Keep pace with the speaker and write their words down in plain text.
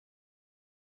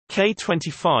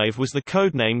K-25 was the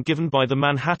codename given by the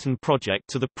Manhattan Project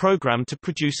to the program to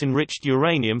produce enriched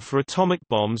uranium for atomic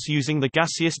bombs using the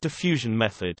gaseous diffusion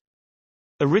method.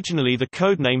 Originally the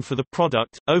codename for the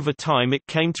product, over time it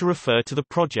came to refer to the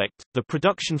project, the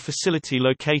production facility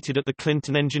located at the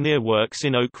Clinton Engineer Works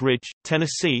in Oak Ridge,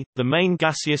 Tennessee, the main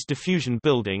gaseous diffusion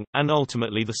building, and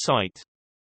ultimately the site.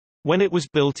 When it was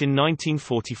built in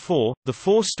 1944, the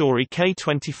four-story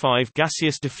K-25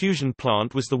 gaseous diffusion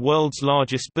plant was the world's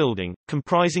largest building,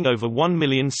 comprising over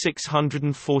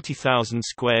 1,640,000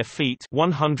 square feet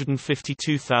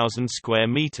 (152,000 square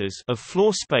meters) of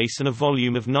floor space and a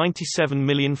volume of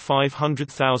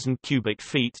 97,500,000 cubic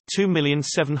feet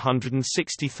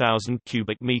 (2,760,000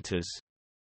 cubic meters).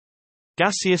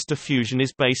 Gaseous diffusion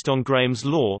is based on Graham's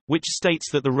law, which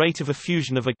states that the rate of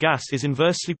effusion of a gas is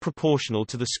inversely proportional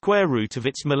to the square root of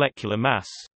its molecular mass.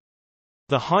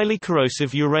 The highly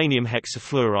corrosive uranium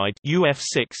hexafluoride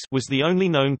 (UF6) was the only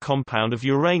known compound of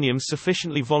uranium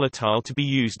sufficiently volatile to be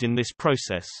used in this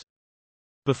process.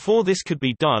 Before this could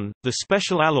be done, the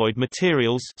Special Alloyed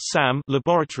Materials (SAM)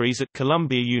 laboratories at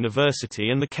Columbia University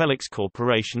and the Kellex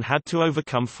Corporation had to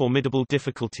overcome formidable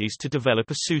difficulties to develop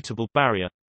a suitable barrier.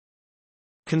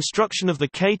 Construction of the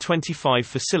K-25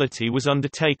 facility was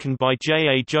undertaken by J.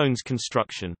 A. Jones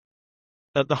Construction.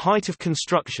 At the height of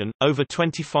construction, over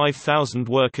 25,000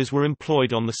 workers were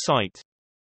employed on the site.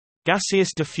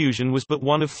 Gaseous diffusion was but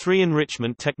one of three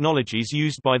enrichment technologies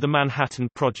used by the Manhattan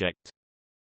Project.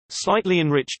 Slightly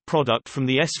enriched product from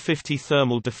the S-50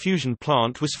 thermal diffusion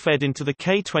plant was fed into the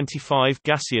K-25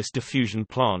 gaseous diffusion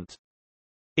plant.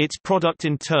 Its product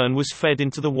in turn was fed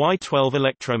into the Y-12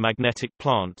 electromagnetic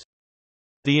plant.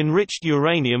 The enriched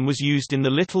uranium was used in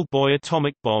the Little Boy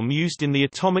atomic bomb used in the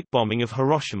atomic bombing of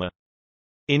Hiroshima.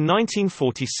 In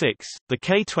 1946, the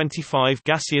K-25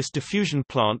 gaseous diffusion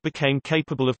plant became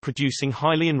capable of producing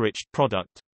highly enriched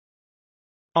product.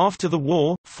 After the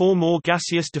war, four more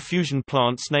gaseous diffusion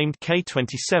plants named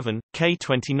K-27,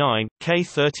 K-29,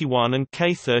 K-31 and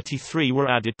K-33 were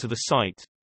added to the site.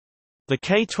 The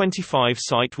K-25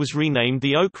 site was renamed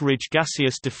the Oak Ridge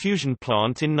Gaseous Diffusion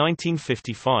Plant in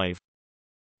 1955.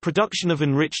 Production of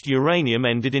enriched uranium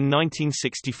ended in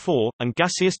 1964, and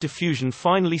gaseous diffusion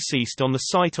finally ceased on the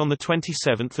site on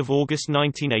 27 August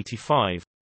 1985.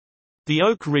 The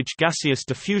Oak Ridge Gaseous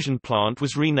Diffusion Plant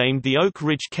was renamed the Oak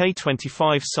Ridge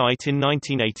K-25 site in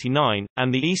 1989,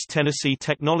 and the East Tennessee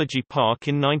Technology Park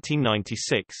in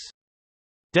 1996.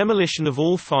 Demolition of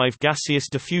all five gaseous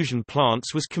diffusion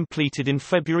plants was completed in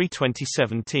February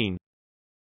 2017.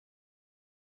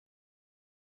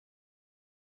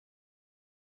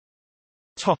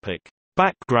 Topic: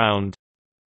 Background.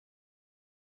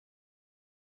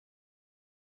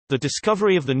 The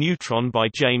discovery of the neutron by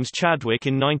James Chadwick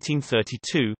in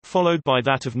 1932, followed by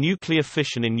that of nuclear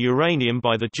fission in uranium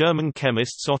by the German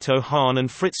chemists Otto Hahn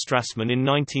and Fritz Strassmann in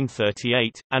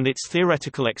 1938, and its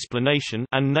theoretical explanation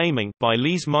and naming by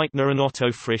Lise Meitner and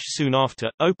Otto Frisch soon after,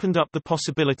 opened up the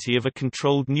possibility of a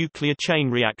controlled nuclear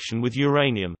chain reaction with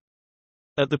uranium.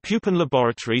 At the Pupin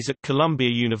laboratories at Columbia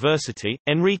University,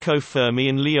 Enrico Fermi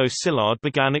and Leo Szilard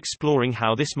began exploring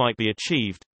how this might be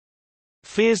achieved.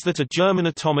 Fears that a German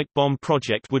atomic bomb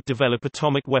project would develop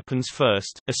atomic weapons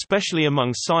first, especially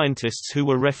among scientists who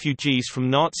were refugees from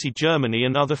Nazi Germany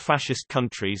and other fascist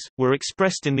countries, were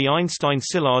expressed in the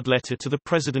Einstein-Szilard letter to the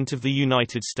President of the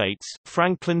United States,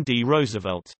 Franklin D.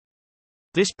 Roosevelt.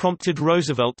 This prompted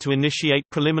Roosevelt to initiate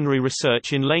preliminary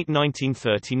research in late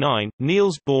 1939.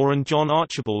 Niels Bohr and John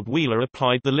Archibald Wheeler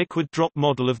applied the liquid drop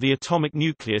model of the atomic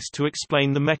nucleus to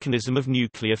explain the mechanism of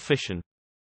nuclear fission.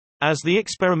 As the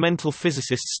experimental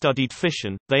physicists studied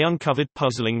fission, they uncovered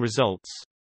puzzling results.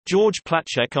 George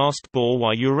Placzek asked Bohr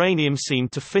why uranium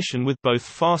seemed to fission with both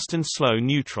fast and slow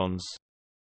neutrons.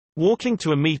 Walking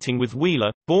to a meeting with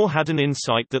Wheeler, Bohr had an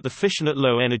insight that the fission at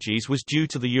low energies was due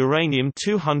to the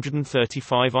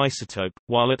uranium-235 isotope,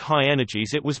 while at high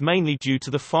energies it was mainly due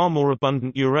to the far more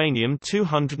abundant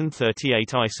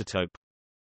uranium-238 isotope.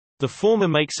 The former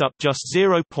makes up just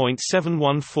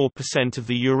 0.714% of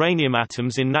the uranium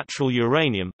atoms in natural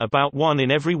uranium, about 1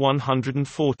 in every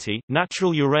 140.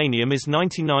 Natural uranium is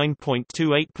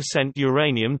 99.28%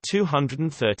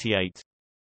 uranium-238.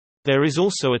 There is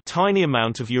also a tiny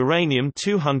amount of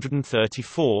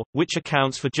uranium-234, which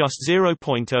accounts for just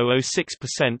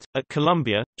 0.006%. At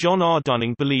Columbia, John R.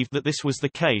 Dunning believed that this was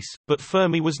the case, but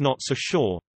Fermi was not so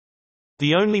sure.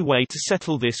 The only way to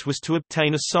settle this was to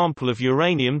obtain a sample of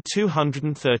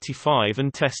uranium-235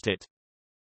 and test it.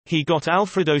 He got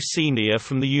Alfredo Senior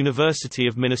from the University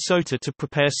of Minnesota to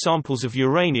prepare samples of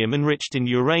uranium enriched in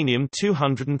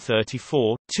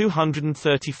uranium-234,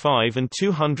 235 and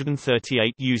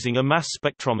 238 using a mass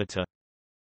spectrometer.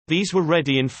 These were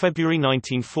ready in February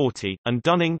 1940, and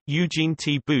Dunning, Eugene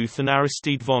T. Booth and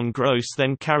Aristide von Gross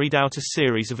then carried out a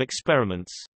series of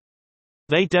experiments.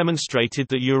 They demonstrated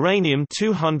that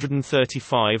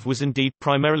uranium-235 was indeed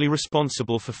primarily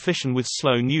responsible for fission with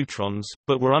slow neutrons,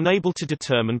 but were unable to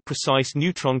determine precise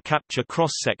neutron capture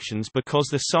cross-sections because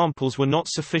the samples were not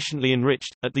sufficiently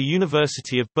enriched. At the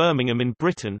University of Birmingham in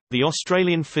Britain, the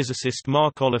Australian physicist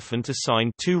Mark Oliphant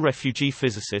assigned two refugee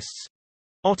physicists,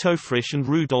 Otto Frisch and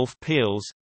Rudolf Peels,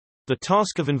 the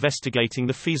task of investigating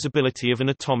the feasibility of an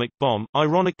atomic bomb,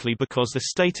 ironically because the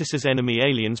status as enemy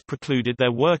aliens precluded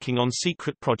their working on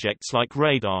secret projects like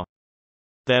radar.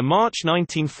 Their March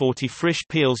 1940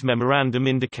 Frisch-Peels memorandum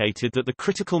indicated that the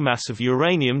critical mass of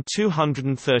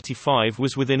uranium-235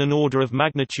 was within an order of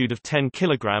magnitude of 10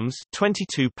 kilograms,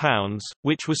 22 pounds,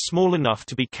 which was small enough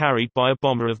to be carried by a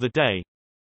bomber of the day.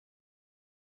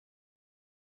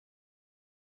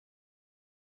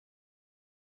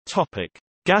 Topic: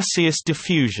 Gaseous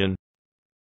diffusion.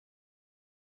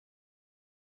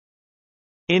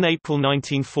 In April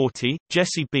 1940,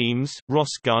 Jesse Beams,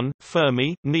 Ross Gunn,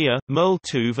 Fermi, Nia, Merle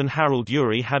Tuve and Harold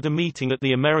Urey had a meeting at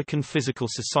the American Physical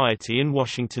Society in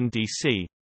Washington, D.C.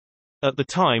 At the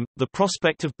time, the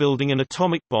prospect of building an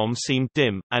atomic bomb seemed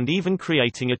dim, and even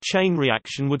creating a chain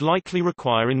reaction would likely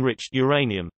require enriched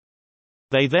uranium.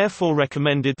 They therefore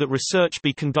recommended that research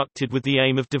be conducted with the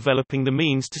aim of developing the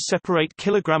means to separate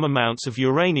kilogram amounts of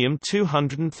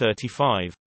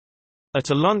uranium-235. At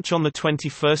a lunch on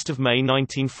 21 May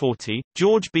 1940,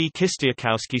 George B.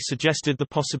 Kistiakowsky suggested the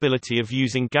possibility of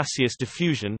using gaseous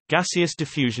diffusion. Gaseous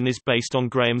diffusion is based on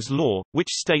Graham's law, which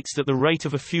states that the rate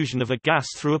of effusion of a gas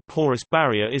through a porous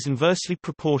barrier is inversely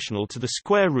proportional to the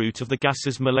square root of the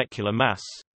gas's molecular mass.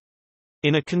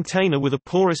 In a container with a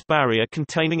porous barrier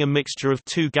containing a mixture of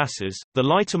two gases, the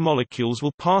lighter molecules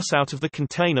will pass out of the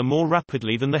container more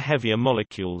rapidly than the heavier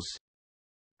molecules.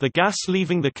 The gas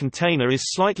leaving the container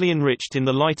is slightly enriched in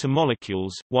the lighter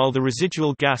molecules, while the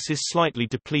residual gas is slightly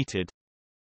depleted.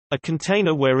 A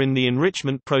container wherein the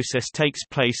enrichment process takes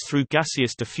place through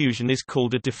gaseous diffusion is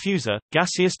called a diffuser.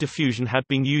 Gaseous diffusion had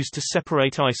been used to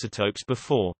separate isotopes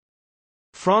before.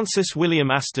 Francis William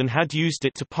Aston had used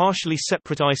it to partially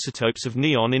separate isotopes of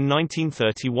neon in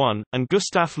 1931, and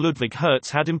Gustav Ludwig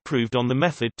Hertz had improved on the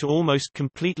method to almost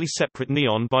completely separate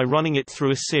neon by running it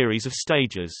through a series of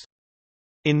stages.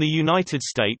 In the United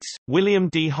States, William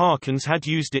D. Harkins had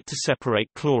used it to separate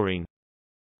chlorine.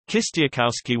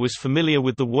 Kistiakowsky was familiar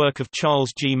with the work of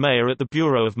Charles G. Mayer at the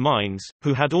Bureau of Mines,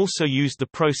 who had also used the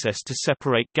process to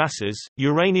separate gases.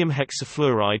 Uranium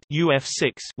hexafluoride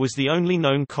 (UF6) was the only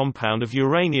known compound of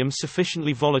uranium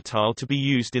sufficiently volatile to be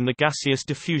used in the gaseous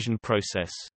diffusion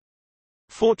process.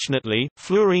 Fortunately,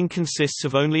 fluorine consists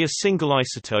of only a single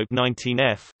isotope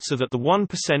 19F, so that the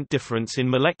 1% difference in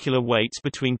molecular weights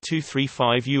between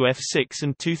 235 UF6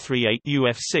 and 238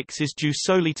 UF6 is due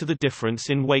solely to the difference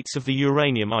in weights of the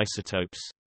uranium isotopes.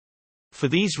 For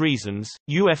these reasons,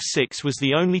 UF6 was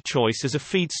the only choice as a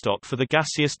feedstock for the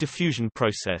gaseous diffusion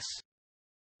process.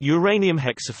 Uranium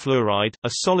hexafluoride, a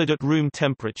solid at room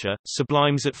temperature,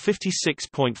 sublimes at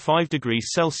 56.5 degrees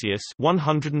Celsius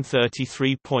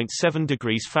 (133.7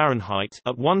 degrees Fahrenheit)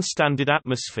 at 1 standard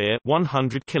atmosphere,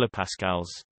 100 kilopascals.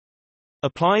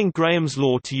 Applying Graham's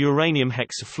law to uranium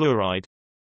hexafluoride,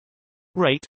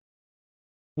 rate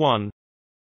 1,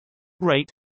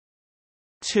 rate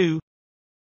 2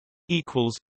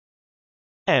 equals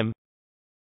m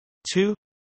 2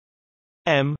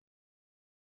 m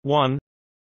 1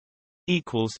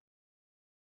 equals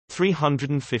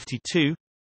 352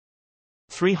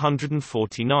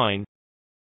 349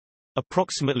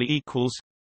 approximately equals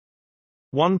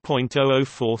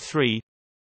 1.0043.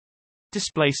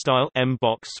 Display style m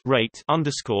box rate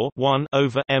underscore 1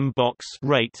 over m box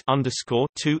rate underscore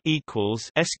 2 equals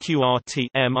sqrt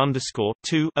m underscore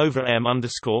 2 over m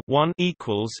underscore 1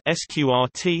 equals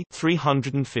sqrt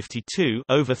 352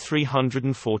 over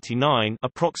 349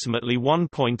 approximately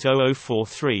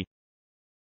 1.0043,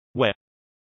 where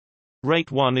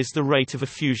rate 1 is the rate of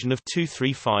effusion of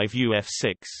 235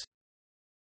 UF6.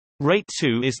 Rate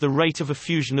 2 is the rate of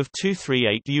effusion of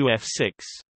 238 UF6.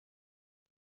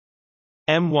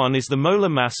 M1 is the molar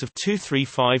mass of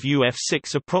 235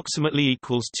 UF6 approximately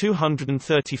equals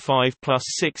 235 plus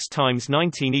 6 times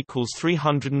 19 equals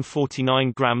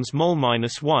 349 grams mol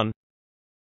minus 1.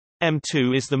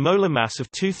 M2 is the molar mass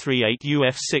of 238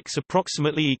 UF6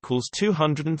 approximately equals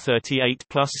 238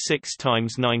 plus 6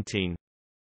 times 19.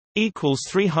 equals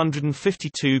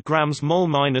 352 grams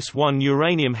mol-1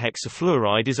 uranium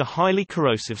hexafluoride is a highly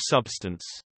corrosive substance.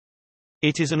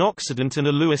 It is an oxidant and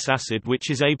a Lewis acid which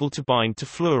is able to bind to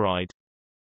fluoride.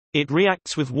 It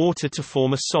reacts with water to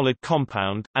form a solid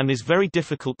compound, and is very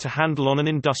difficult to handle on an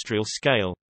industrial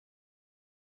scale.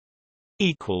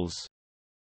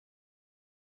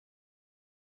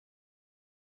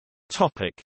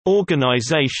 Topic: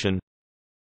 Organization.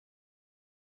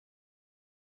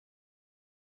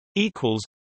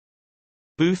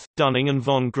 Booth, Dunning and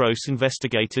von Gross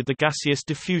investigated the gaseous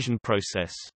diffusion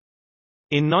process.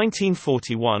 In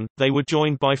 1941, they were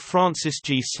joined by Francis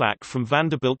G. Slack from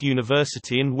Vanderbilt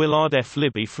University and Willard F.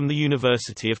 Libby from the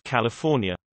University of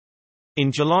California.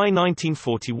 In July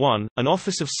 1941, an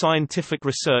Office of Scientific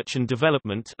Research and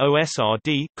Development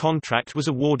 (OSRD) contract was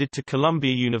awarded to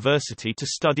Columbia University to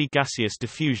study gaseous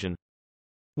diffusion.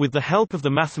 With the help of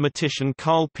the mathematician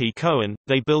Carl P. Cohen,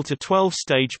 they built a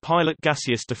 12-stage pilot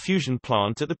gaseous diffusion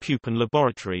plant at the Pupin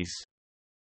Laboratories.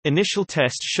 Initial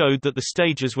tests showed that the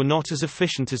stages were not as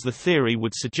efficient as the theory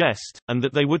would suggest, and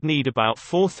that they would need about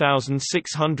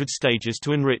 4,600 stages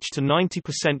to enrich to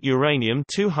 90%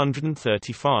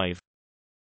 uranium-235.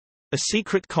 A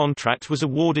secret contract was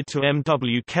awarded to M.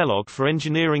 W. Kellogg for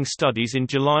engineering studies in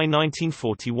July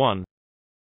 1941.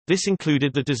 This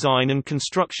included the design and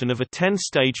construction of a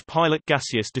 10-stage pilot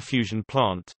gaseous diffusion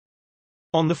plant.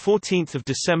 On 14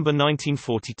 December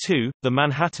 1942, the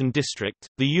Manhattan District,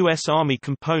 the U.S. Army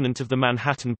component of the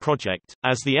Manhattan Project,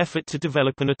 as the effort to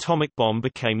develop an atomic bomb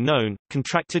became known,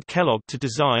 contracted Kellogg to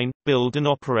design, build and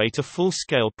operate a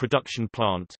full-scale production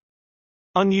plant.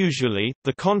 Unusually,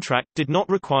 the contract did not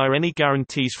require any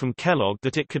guarantees from Kellogg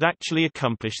that it could actually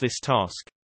accomplish this task.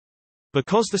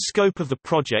 Because the scope of the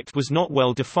project was not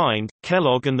well defined,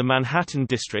 Kellogg and the Manhattan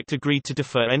District agreed to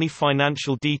defer any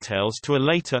financial details to a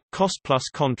later, cost-plus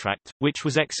contract, which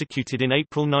was executed in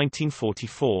April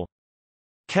 1944.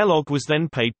 Kellogg was then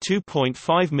paid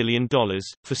 $2.5 million.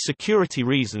 For security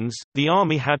reasons, the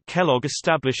Army had Kellogg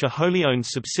establish a wholly owned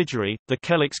subsidiary, the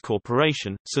Kellogg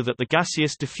Corporation, so that the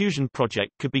gaseous diffusion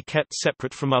project could be kept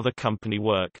separate from other company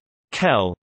work.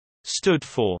 Kell stood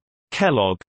for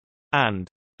Kellogg and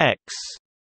X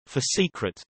for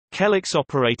secret. Kellogg's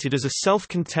operated as a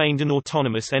self-contained and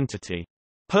autonomous entity.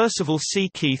 Percival C.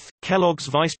 Keith, Kellogg's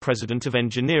vice president of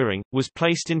engineering, was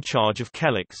placed in charge of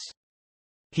Kellogg's.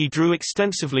 He drew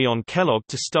extensively on Kellogg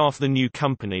to staff the new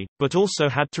company, but also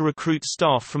had to recruit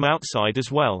staff from outside as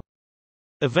well.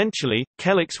 Eventually,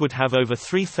 Kellogg's would have over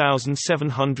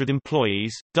 3,700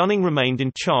 employees. Dunning remained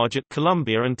in charge at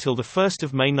Columbia until 1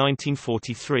 May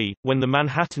 1943, when the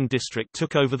Manhattan District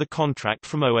took over the contract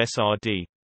from OSRD.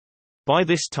 By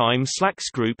this time Slack's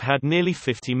group had nearly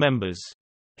 50 members.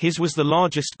 His was the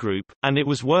largest group, and it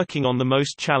was working on the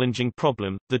most challenging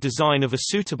problem, the design of a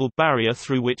suitable barrier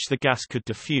through which the gas could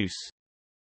diffuse.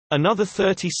 Another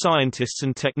 30 scientists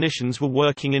and technicians were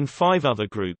working in 5 other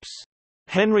groups.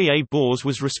 Henry A. Bors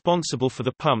was responsible for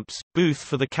the pumps, Booth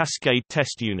for the cascade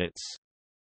test units.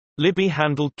 Libby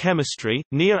handled chemistry,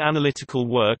 near-analytical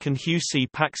work and Hugh C.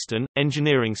 Paxton,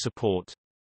 engineering support.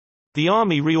 The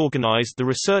Army reorganized the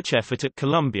research effort at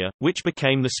Columbia, which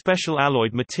became the Special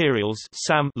Alloyed Materials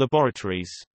 (SAM)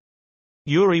 laboratories.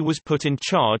 Urey was put in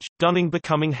charge, Dunning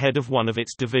becoming head of one of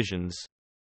its divisions.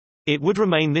 It would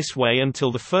remain this way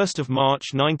until 1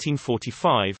 March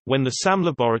 1945, when the SAM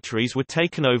laboratories were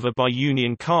taken over by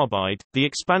Union Carbide. The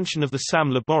expansion of the SAM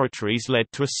laboratories led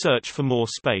to a search for more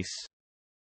space.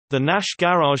 The Nash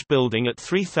Garage building at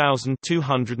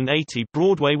 3280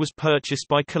 Broadway was purchased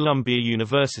by Columbia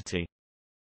University.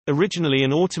 Originally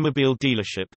an automobile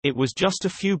dealership, it was just a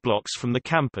few blocks from the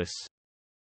campus.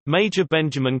 Major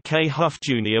Benjamin K. Huff,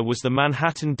 Jr. was the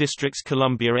Manhattan District's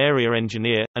Columbia area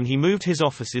engineer, and he moved his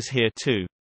offices here too.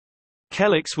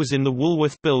 Kellogg's was in the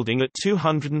Woolworth Building at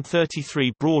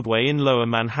 233 Broadway in Lower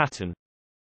Manhattan.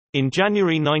 In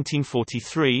January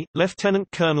 1943, Lieutenant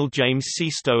Colonel James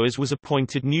C. Stowers was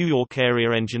appointed New York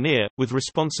area engineer, with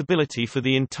responsibility for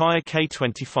the entire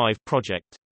K-25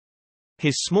 project.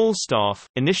 His small staff,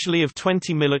 initially of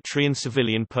 20 military and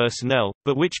civilian personnel,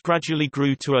 but which gradually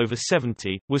grew to over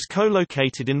 70, was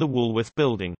co-located in the Woolworth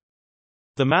Building.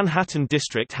 The Manhattan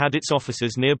District had its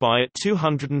offices nearby at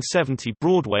 270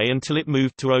 Broadway until it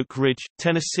moved to Oak Ridge,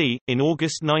 Tennessee, in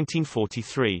August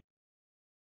 1943.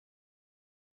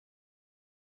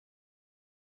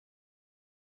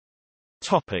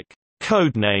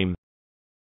 Codename.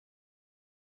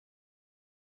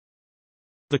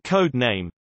 The code name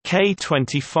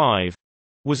K-25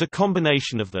 was a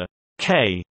combination of the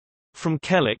K from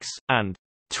Kellogg's and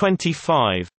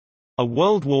 25 A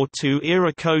World War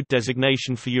II-era code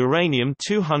designation for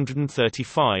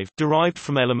uranium-235 derived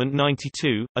from element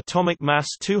 92, atomic mass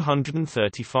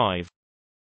 235.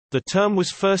 The term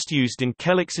was first used in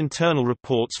Kellogg's internal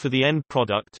reports for the end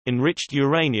product, enriched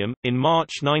uranium, in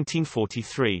March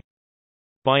 1943.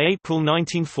 By April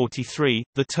 1943,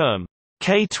 the term,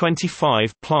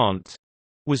 K25 plant,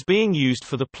 was being used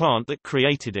for the plant that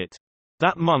created it.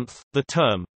 That month, the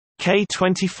term,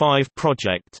 K25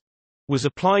 project, was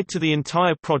applied to the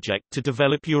entire project to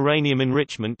develop uranium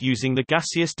enrichment using the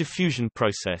gaseous diffusion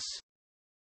process.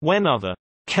 When other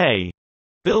K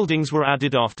buildings were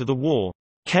added after the war,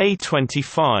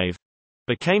 K25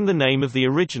 became the name of the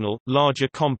original, larger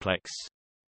complex.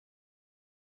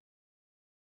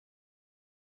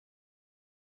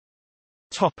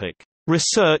 Topic: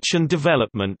 Research and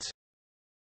development.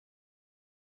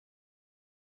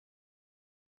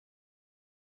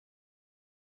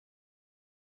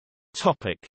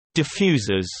 Topic: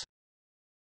 Diffusers.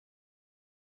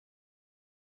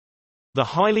 The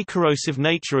highly corrosive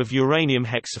nature of uranium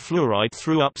hexafluoride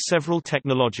threw up several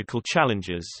technological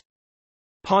challenges.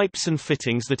 Pipes and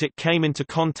fittings that it came into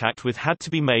contact with had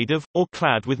to be made of, or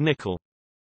clad with nickel.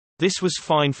 This was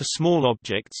fine for small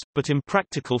objects, but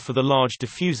impractical for the large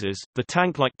diffusers, the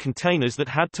tank-like containers that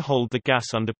had to hold the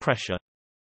gas under pressure.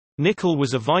 Nickel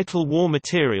was a vital war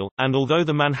material, and although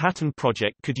the Manhattan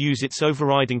Project could use its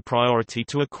overriding priority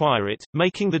to acquire it,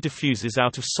 making the diffusers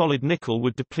out of solid nickel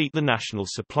would deplete the national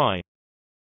supply.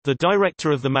 The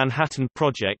director of the Manhattan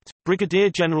Project,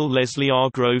 Brigadier General Leslie R.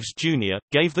 Groves, Jr.,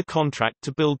 gave the contract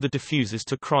to build the diffusers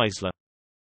to Chrysler.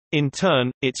 In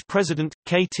turn, its president,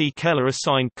 K.T. Keller,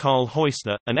 assigned Carl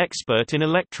Heusner, an expert in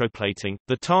electroplating,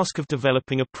 the task of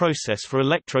developing a process for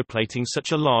electroplating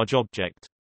such a large object.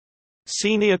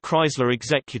 Senior Chrysler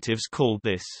executives called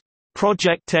this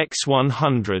Project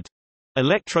X100.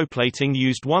 Electroplating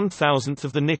used 1/1000th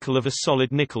of the nickel of a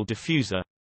solid nickel diffuser.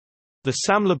 The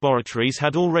SAM laboratories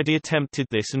had already attempted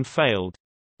this and failed.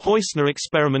 Heusner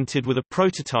experimented with a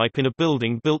prototype in a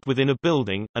building built within a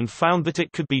building, and found that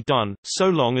it could be done, so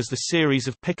long as the series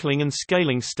of pickling and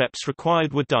scaling steps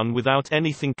required were done without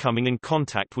anything coming in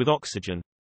contact with oxygen.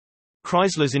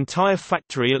 Chrysler's entire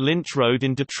factory at Lynch Road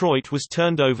in Detroit was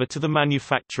turned over to the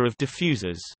manufacture of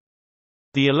diffusers.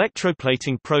 The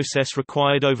electroplating process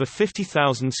required over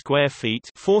 50,000 square feet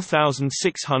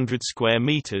 (4,600 square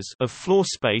meters) of floor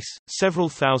space, several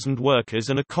thousand workers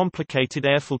and a complicated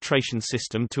air filtration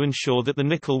system to ensure that the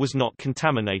nickel was not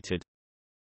contaminated.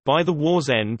 By the war's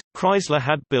end, Chrysler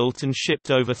had built and shipped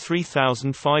over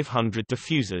 3,500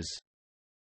 diffusers.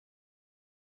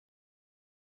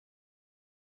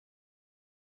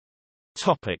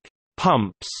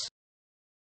 Pumps.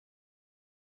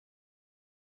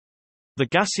 The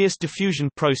gaseous diffusion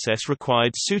process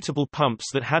required suitable pumps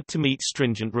that had to meet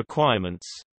stringent requirements.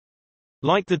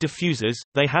 Like the diffusers,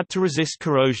 they had to resist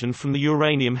corrosion from the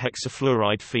uranium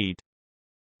hexafluoride feed.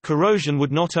 Corrosion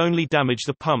would not only damage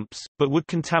the pumps, but would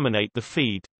contaminate the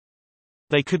feed.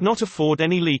 They could not afford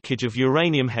any leakage of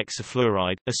uranium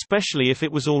hexafluoride, especially if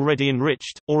it was already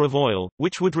enriched, or of oil,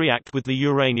 which would react with the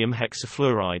uranium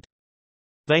hexafluoride.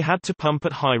 They had to pump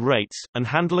at high rates, and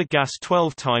handle a gas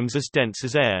 12 times as dense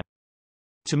as air.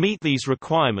 To meet these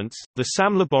requirements, the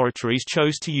SAM laboratories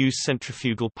chose to use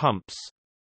centrifugal pumps.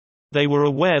 They were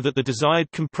aware that the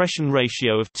desired compression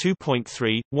ratio of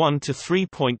 2.3:1 to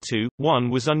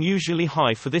 3.2:1 was unusually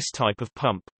high for this type of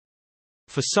pump.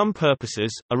 For some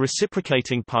purposes, a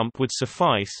reciprocating pump would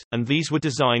suffice, and these were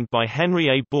designed by Henry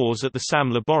A. Bors at the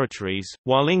SAM laboratories,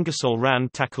 while Ingersoll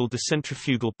Rand tackled the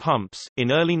centrifugal pumps.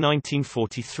 In early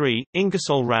 1943,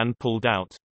 Ingersoll Rand pulled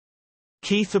out.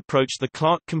 Keith approached the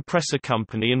Clark Compressor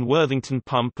Company and Worthington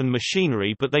Pump and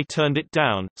Machinery, but they turned it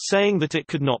down, saying that it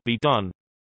could not be done.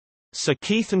 Sir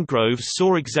Keith and Groves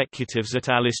saw executives at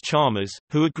Allis-Chalmers,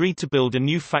 who agreed to build a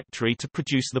new factory to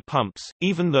produce the pumps,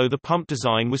 even though the pump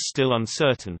design was still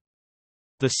uncertain.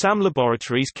 The SAM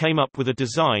laboratories came up with a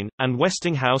design, and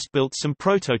Westinghouse built some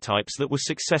prototypes that were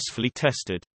successfully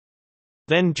tested.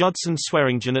 Then Judson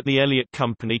Swearingen at the Elliott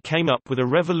Company came up with a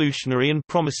revolutionary and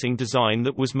promising design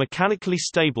that was mechanically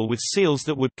stable with seals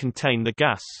that would contain the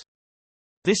gas.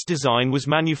 This design was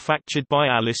manufactured by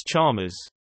Allis-Chalmers.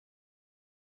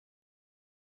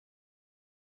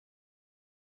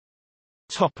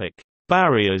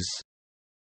 Barriers.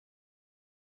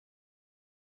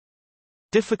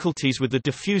 Difficulties with the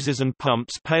diffusers and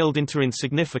pumps paled into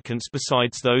insignificance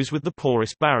besides those with the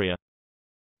porous barrier.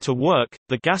 To work,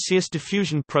 the gaseous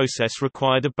diffusion process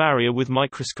required a barrier with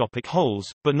microscopic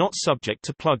holes, but not subject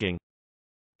to plugging.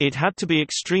 It had to be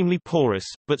extremely porous,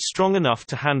 but strong enough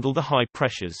to handle the high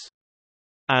pressures.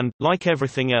 and, like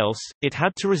everything else, it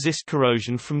had to resist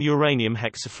corrosion from uranium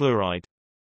hexafluoride.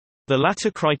 The latter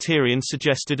criterion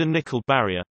suggested a nickel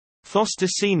barrier. Foster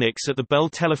C. Nix at the Bell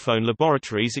Telephone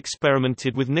Laboratories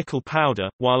experimented with nickel powder,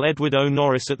 while Edward O.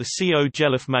 Norris at the C. O.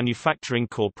 Gelliff Manufacturing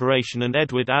Corporation and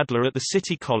Edward Adler at the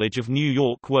City College of New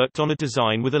York worked on a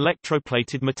design with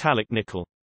electroplated metallic nickel.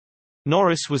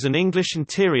 Norris was an English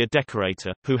interior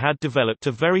decorator, who had developed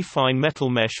a very fine metal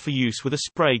mesh for use with a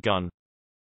spray gun.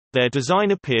 Their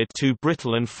design appeared too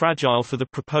brittle and fragile for the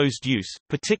proposed use,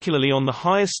 particularly on the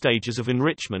higher stages of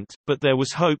enrichment, but there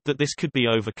was hope that this could be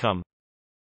overcome.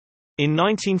 In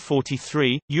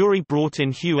 1943, Urey brought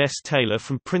in Hugh S. Taylor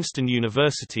from Princeton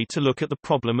University to look at the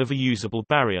problem of a usable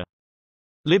barrier.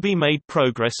 Libby made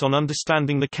progress on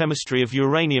understanding the chemistry of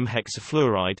uranium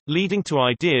hexafluoride, leading to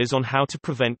ideas on how to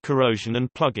prevent corrosion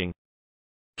and plugging.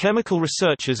 Chemical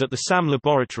researchers at the SAM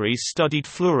laboratories studied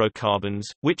fluorocarbons,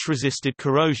 which resisted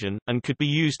corrosion, and could be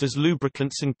used as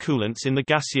lubricants and coolants in the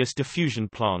gaseous diffusion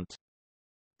plant.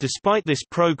 Despite this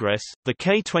progress, the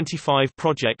K-25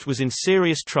 project was in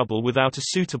serious trouble without a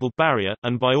suitable barrier,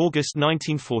 and by August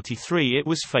 1943 it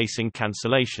was facing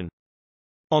cancellation.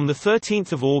 On 13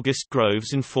 August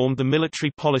Groves informed the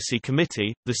Military Policy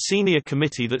Committee, the senior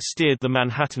committee that steered the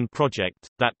Manhattan Project,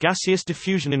 that gaseous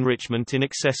diffusion enrichment in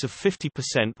excess of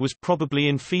 50% was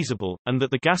probably infeasible, and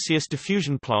that the gaseous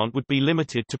diffusion plant would be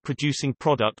limited to producing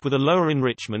product with a lower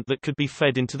enrichment that could be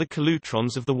fed into the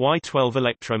collutrons of the Y-12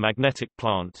 electromagnetic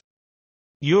plant.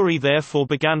 Urey therefore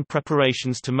began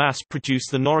preparations to mass-produce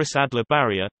the Norris-Adler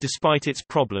barrier, despite its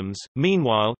problems.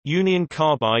 Meanwhile, Union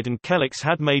Carbide and Kellex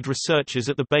had made researchers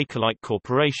at the Bakelite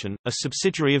Corporation, a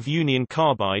subsidiary of Union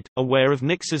Carbide, aware of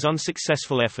Nix's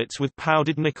unsuccessful efforts with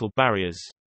powdered nickel barriers.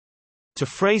 To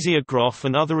Frazier Groff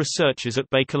and other researchers at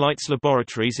Bakelite's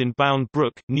laboratories in Bound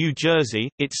Brook, New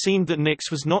Jersey, it seemed that Nix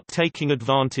was not taking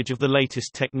advantage of the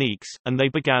latest techniques, and they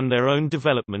began their own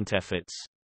development efforts.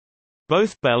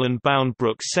 Both Bell and Bound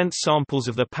Brook sent samples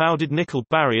of their powdered nickel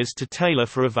barriers to Taylor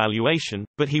for evaluation,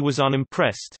 but he was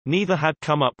unimpressed. Neither had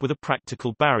come up with a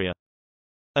practical barrier.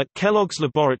 At Kellogg's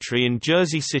laboratory in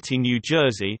Jersey City, New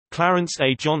Jersey, Clarence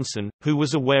A. Johnson, who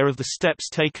was aware of the steps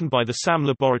taken by the SAM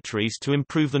laboratories to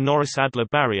improve the Norris-Adler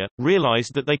barrier,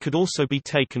 realized that they could also be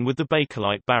taken with the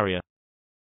Bakelite barrier.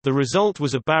 The result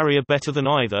was a barrier better than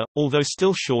either, although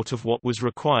still short of what was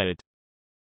required.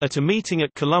 At a meeting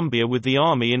at Columbia with the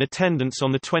Army in attendance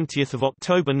on 20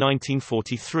 October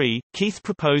 1943, Keith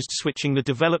proposed switching the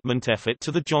development effort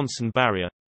to the Johnson barrier.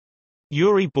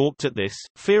 Urey balked at this,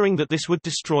 fearing that this would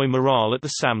destroy morale at the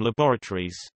SAM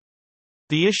laboratories.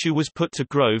 The issue was put to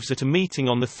Groves at a meeting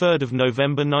on 3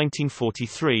 November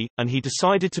 1943, and he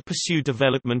decided to pursue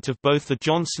development of both the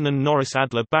Johnson and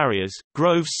Norris-Adler barriers.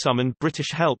 Groves summoned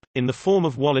British help, in the form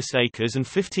of Wallace Akers and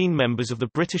 15 members of the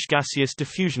British Gaseous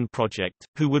Diffusion Project,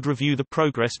 who would review the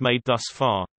progress made thus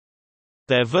far.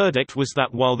 Their verdict was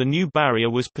that while the new barrier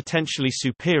was potentially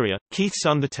superior, Keith's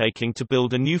undertaking to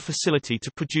build a new facility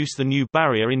to produce the new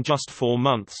barrier in just 4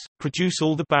 months, produce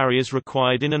all the barriers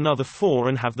required in another 4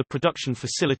 and have the production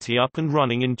facility up and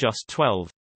running in just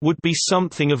 12, would be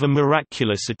something of a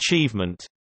miraculous achievement.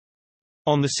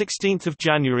 On 16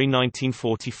 January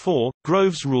 1944,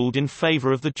 Groves ruled in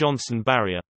favor of the Johnson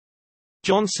barrier.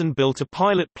 Johnson built a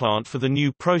pilot plant for the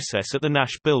new process at the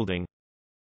Nash Building.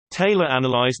 Taylor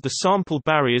analyzed the sample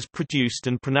barriers produced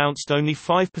and pronounced only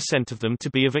 5% of them to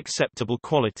be of acceptable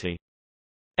quality.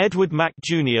 Edward Mack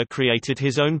Jr. created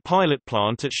his own pilot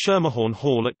plant at Schermerhorn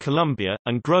Hall at Columbia,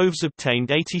 and Groves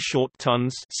obtained 80 short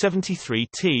tons 73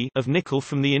 t of nickel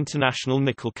from the International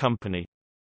Nickel Company.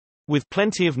 With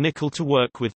plenty of nickel to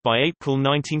work with, by April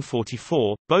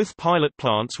 1944, both pilot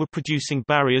plants were producing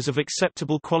barriers of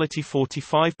acceptable quality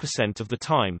 45% of the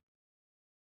time.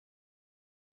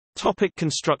 Topic: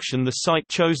 construction. The site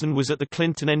chosen was at the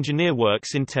Clinton Engineer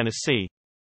Works in Tennessee.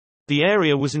 The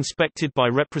area was inspected by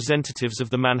representatives of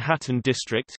the Manhattan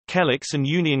District, Kellex and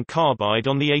Union Carbide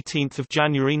on 18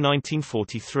 January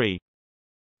 1943.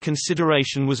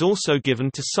 Consideration was also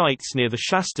given to sites near the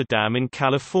Shasta Dam in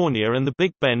California and the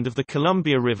Big Bend of the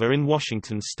Columbia River in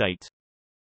Washington state.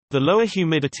 The lower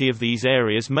humidity of these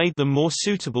areas made them more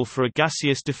suitable for a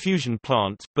gaseous diffusion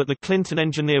plant, but the Clinton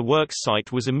Engineer Works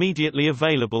site was immediately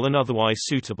available and otherwise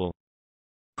suitable.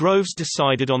 Groves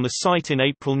decided on the site in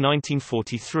April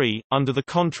 1943. Under the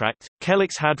contract,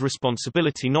 Kellex had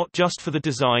responsibility not just for the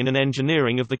design and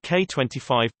engineering of the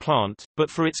K-25 plant, but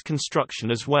for its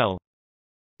construction as well.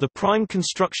 The prime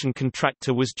construction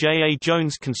contractor was J. A.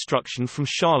 Jones Construction from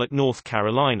Charlotte, North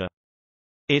Carolina.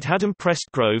 It had impressed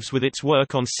Groves with its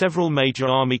work on several major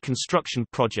Army construction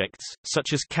projects,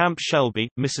 such as Camp Shelby,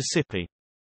 Mississippi.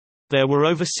 There were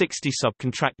over 60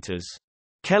 subcontractors.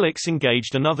 Kellex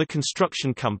engaged another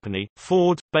construction company,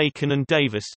 Ford, Bacon and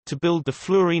Davis, to build the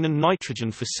fluorine and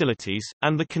nitrogen facilities,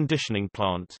 and the conditioning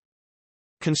plant.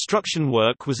 Construction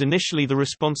work was initially the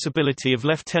responsibility of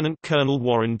Lieutenant Colonel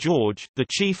Warren George, the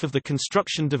chief of the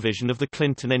construction division of the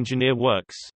Clinton Engineer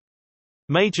Works.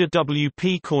 Major W.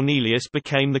 P. Cornelius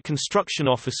became the construction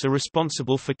officer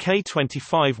responsible for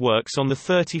K-25 works on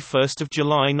 31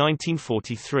 July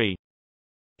 1943.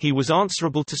 He was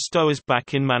answerable to Stowers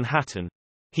back in Manhattan.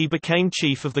 He became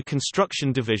chief of the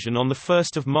construction division on 1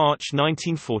 March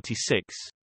 1946.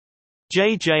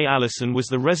 J. J. Allison was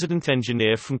the resident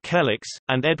engineer from Kellex,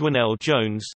 and Edwin L.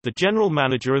 Jones, the general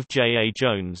manager of J. A.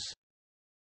 Jones.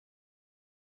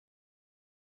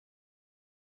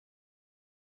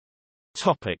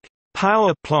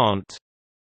 Power plant.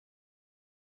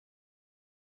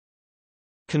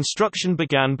 Construction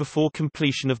began before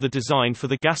completion of the design for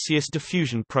the gaseous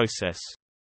diffusion process.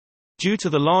 Due to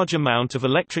the large amount of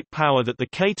electric power that the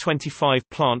K-25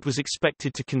 plant was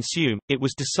expected to consume, it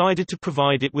was decided to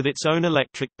provide it with its own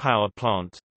electric power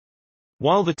plant.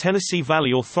 While the Tennessee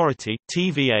Valley Authority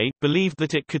 (TVA) believed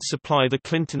that it could supply the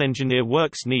Clinton Engineer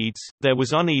Works needs, there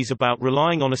was unease about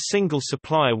relying on a single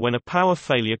supplier when a power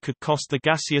failure could cost the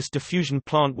gaseous diffusion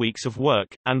plant weeks of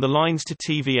work, and the lines to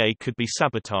TVA could be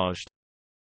sabotaged.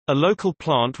 A local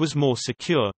plant was more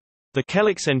secure. The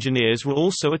Kellex engineers were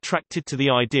also attracted to the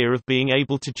idea of being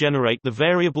able to generate the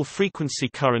variable frequency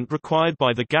current required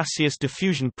by the gaseous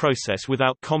diffusion process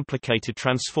without complicated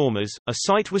transformers. A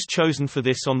site was chosen for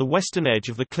this on the western edge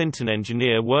of the Clinton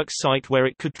Engineer Works site where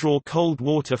it could draw cold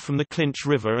water from the Clinch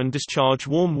River and discharge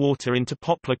warm water into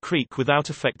Poplar Creek without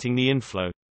affecting the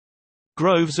inflow.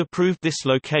 Groves approved this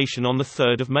location on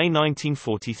 3 May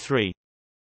 1943.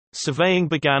 Surveying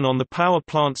began on the power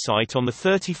plant site on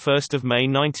 31 May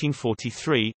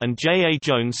 1943, and J. A.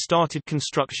 Jones started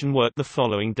construction work the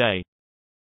following day.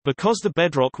 Because the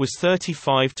bedrock was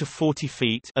 35 to 40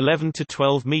 feet 11 to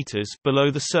 12 meters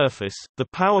below the surface, the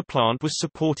power plant was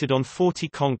supported on 40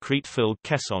 concrete-filled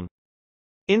caisson.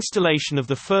 Installation of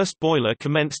the first boiler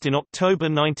commenced in October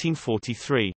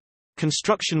 1943.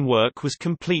 Construction work was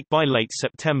complete by late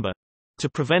September. To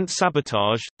prevent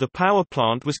sabotage, the power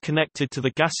plant was connected to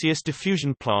the gaseous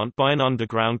diffusion plant by an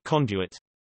underground conduit.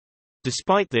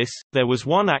 Despite this, there was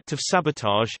one act of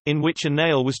sabotage, in which a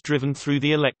nail was driven through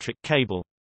the electric cable.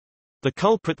 The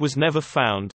culprit was never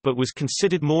found, but was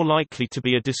considered more likely to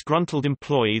be a disgruntled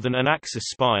employee than an Axis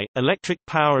spy. Electric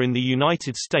power in the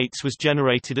United States was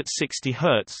generated at 60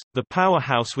 Hz. The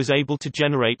powerhouse was able to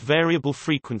generate variable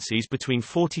frequencies between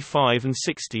 45 and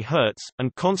 60 Hz,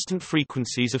 and constant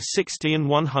frequencies of 60 and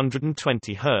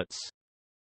 120 Hz.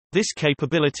 This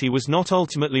capability was not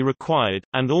ultimately required,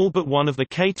 and all but one of the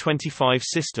K-25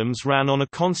 systems ran on a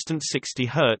constant 60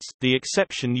 Hz, the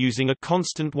exception using a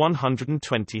constant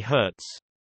 120 Hz.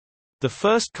 The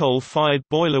first coal-fired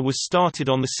boiler was started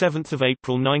on 7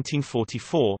 April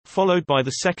 1944, followed by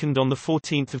the second on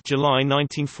 14 July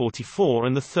 1944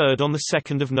 and the third on 2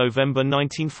 November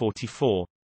 1944.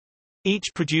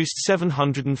 Each produced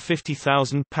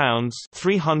 750,000 pounds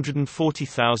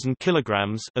 (340,000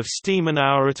 kilograms) of steam an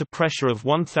hour at a pressure of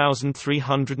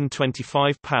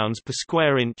 1,325 pounds per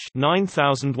square inch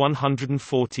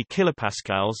 (9,140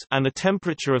 kilopascals) and a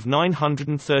temperature of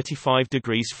 935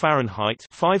 degrees Fahrenheit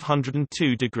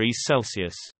 (502 degrees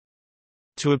Celsius).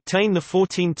 To obtain the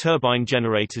 14 turbine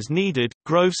generators needed,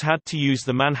 Groves had to use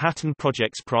the Manhattan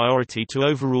Project's priority to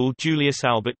overrule Julius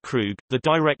Albert Krug, the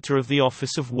director of the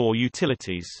Office of War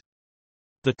Utilities.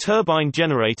 The turbine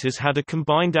generators had a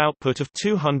combined output of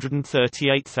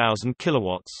 238,000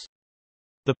 kilowatts.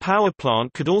 The power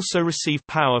plant could also receive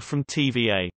power from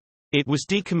TVA. It was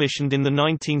decommissioned in the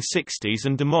 1960s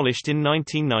and demolished in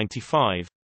 1995.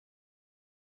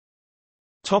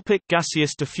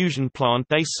 Gaseous diffusion plant.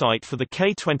 A site for the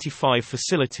K-25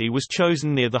 facility was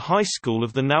chosen near the high school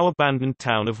of the now-abandoned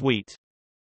town of Wheat.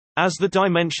 As the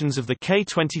dimensions of the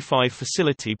K-25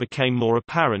 facility became more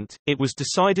apparent, it was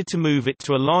decided to move it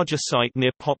to a larger site near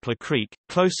Poplar Creek,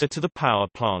 closer to the power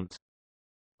plant.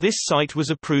 This site was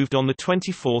approved on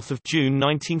 24 June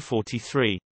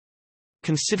 1943.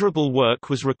 Considerable work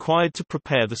was required to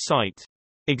prepare the site.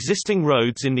 Existing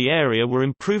roads in the area were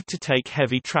improved to take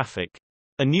heavy traffic.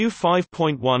 A new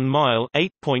 5.1-mile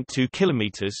 (8.2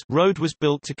 kilometers) road was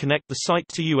built to connect the site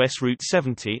to US Route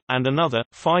 70, and another,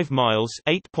 5 miles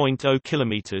 (8.0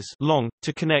 kilometers) long,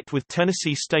 to connect with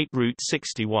Tennessee State Route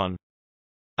 61.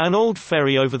 An old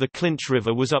ferry over the Clinch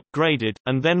River was upgraded,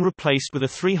 and then replaced with a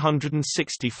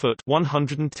 360-foot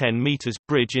 (110 meters)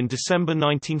 bridge in December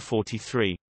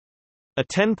 1943. A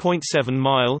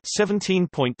 10.7-mile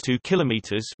 (17.2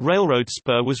 kilometers) railroad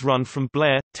spur was run from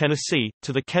Blair, Tennessee,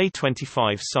 to the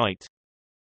K-25 site.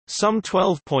 Some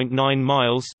 12.9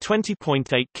 miles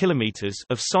 (20.8 kilometers)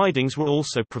 of sidings were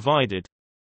also provided.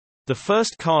 The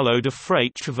first carload of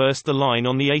freight traversed the line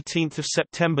on 18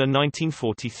 September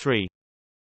 1943.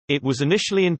 It was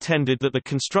initially intended that the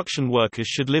construction workers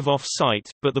should live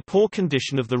off-site, but the poor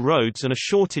condition of the roads and a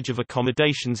shortage of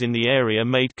accommodations in the area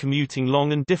made commuting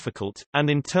long and difficult, and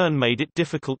in turn made it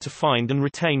difficult to find and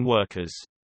retain workers.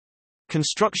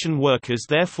 Construction workers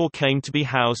therefore came to be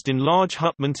housed in large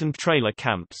hutment and trailer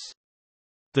camps.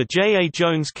 The J. A.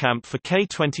 Jones Camp for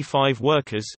K-25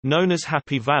 workers, known as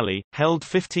Happy Valley, held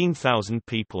 15,000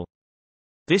 people.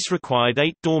 This required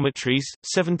 8 dormitories,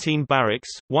 17 barracks,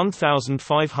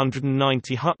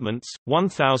 1,590 hutments,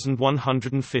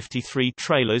 1,153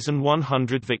 trailers and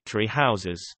 100 victory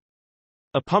houses.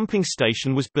 A pumping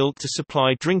station was built to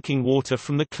supply drinking water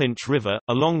from the Clinch River,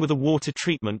 along with a water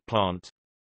treatment plant.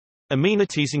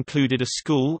 Amenities included a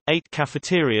school, 8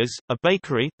 cafeterias, a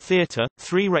bakery, theater,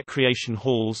 3 recreation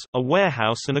halls, a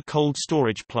warehouse and a cold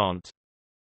storage plant.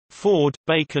 Ford,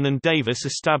 Bacon and Davis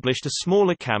established a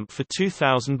smaller camp for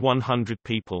 2,100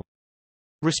 people.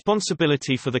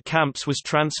 Responsibility for the camps was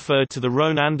transferred to the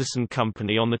Roan Anderson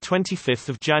Company on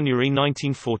 25 January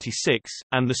 1946,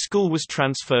 and the school was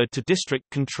transferred to district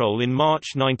control in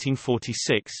March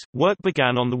 1946. Work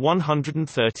began on the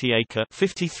 130-acre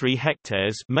 (53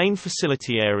 hectares) main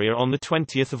facility area on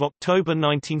 20 October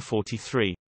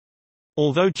 1943.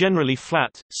 Although generally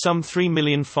flat, some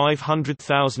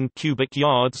 3,500,000 cubic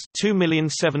yards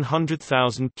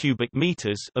 (2,700,000 cubic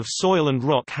meters) of soil and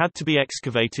rock had to be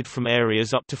excavated from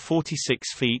areas up to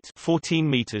 46 feet (14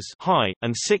 meters) high,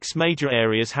 and 6 major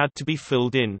areas had to be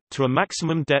filled in, to a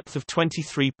maximum depth of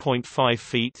 23.5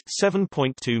 feet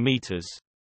 (7.2 meters).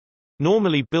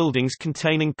 Normally buildings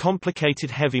containing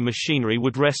complicated heavy machinery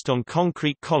would rest on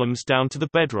concrete columns down to the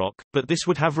bedrock, but this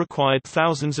would have required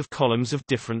thousands of columns of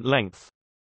different length.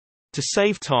 To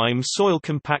save time, soil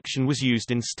compaction was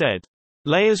used instead.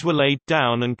 Layers were laid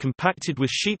down and compacted with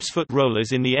sheepsfoot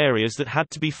rollers in the areas that had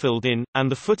to be filled in,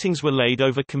 and the footings were laid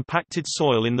over compacted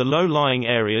soil in the low-lying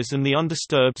areas and the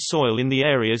undisturbed soil in the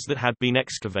areas that had been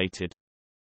excavated.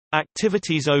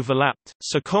 Activities overlapped,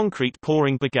 so concrete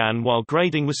pouring began while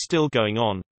grading was still going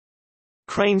on.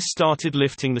 Cranes started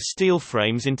lifting the steel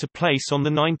frames into place on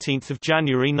 19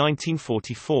 January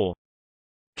 1944.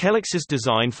 Kellex's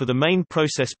design for the main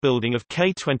process building of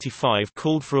K-25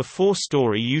 called for a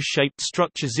 4-story U-shaped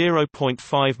structure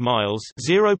 0.5 miles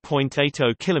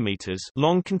 (0.80 kilometers)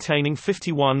 long, containing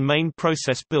 51 main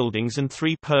process buildings and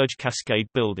 3 purge cascade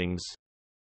buildings.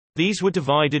 These were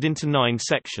divided into 9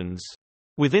 sections.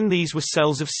 Within these were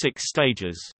cells of 6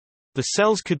 stages. The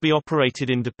cells could be operated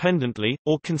independently,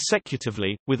 or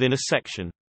consecutively, within a section.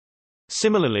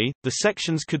 Similarly, the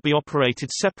sections could be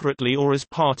operated separately or as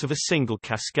part of a single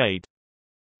cascade.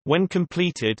 When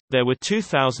completed, there were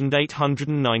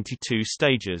 2,892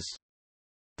 stages.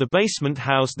 The basement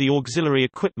housed the auxiliary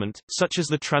equipment, such as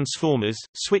the transformers,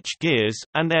 switch gears,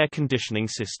 and air conditioning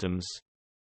systems.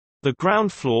 The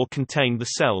ground floor contained the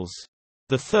cells.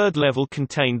 The third level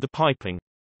contained the piping.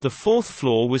 The fourth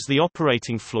floor was the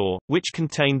operating floor, which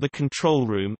contained the control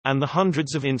room, and the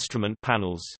hundreds of instrument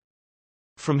panels.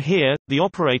 From here, the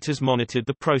operators monitored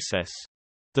the process.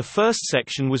 The first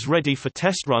section was ready for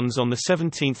test runs on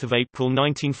 17 April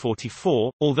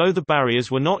 1944. Although the barriers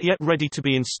were not yet ready to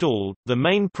be installed, the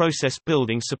main process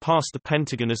building surpassed the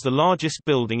Pentagon as the largest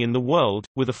building in the world,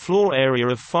 with a floor area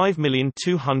of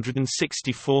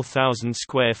 5,264,000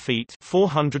 square feet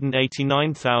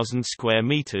 (489,000 square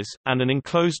meters), and an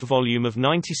enclosed volume of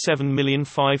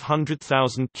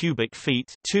 97,500,000 cubic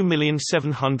feet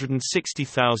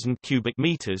 (2,760,000 cubic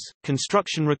meters).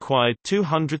 Construction required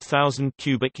 200,000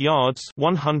 cubic yards,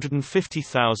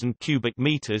 150,000 cubic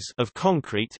meters of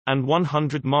concrete, and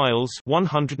 100 miles,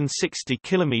 160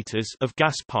 kilometers of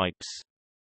gas pipes.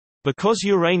 Because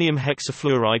uranium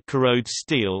hexafluoride corrodes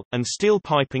steel, and steel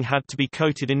piping had to be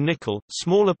coated in nickel,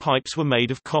 smaller pipes were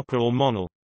made of copper or monel.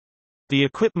 The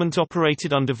equipment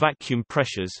operated under vacuum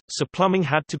pressures, so plumbing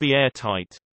had to be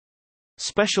airtight.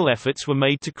 Special efforts were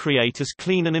made to create as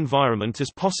clean an environment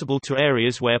as possible to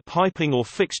areas where piping or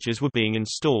fixtures were being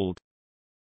installed.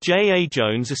 J. A.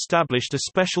 Jones established a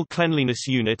special cleanliness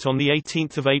unit on 18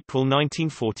 April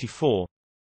 1944.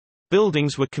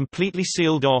 Buildings were completely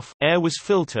sealed off, air was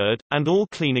filtered, and all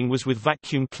cleaning was with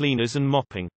vacuum cleaners and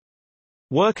mopping.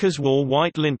 Workers wore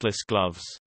white lintless gloves.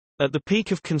 At the peak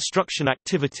of construction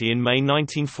activity in May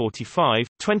 1945,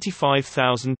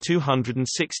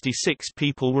 25,266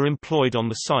 people were employed on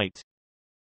the site.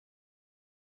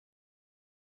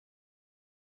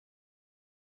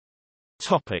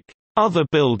 Other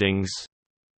buildings.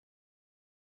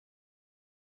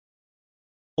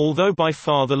 Although by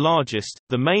far the largest,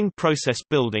 the main process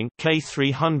building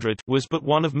K300 was but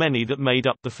one of many that made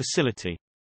up the facility.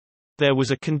 There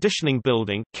was a conditioning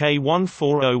building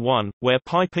K1401, where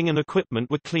piping and equipment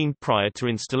were cleaned prior to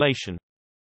installation.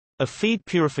 A feed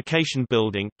purification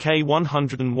building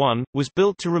K101 was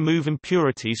built to remove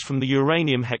impurities from the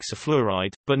uranium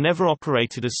hexafluoride, but never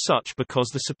operated as such because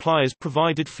the suppliers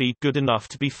provided feed good enough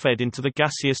to be fed into the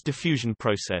gaseous diffusion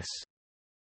process.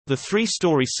 The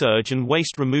three-story surge and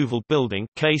waste removal building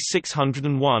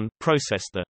K601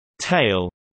 processed the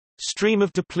tail stream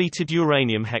of depleted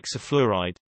uranium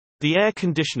hexafluoride. The air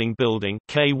conditioning building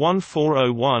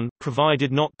K1401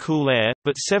 provided not cool air,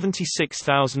 but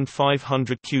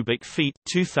 76,500 cubic feet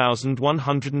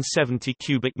 2,170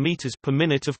 cubic meters per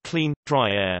minute of clean,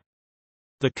 dry air.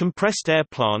 The compressed air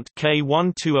plant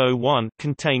K1201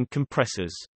 contained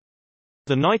compressors.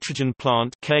 The nitrogen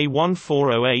plant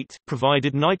K1408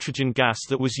 provided nitrogen gas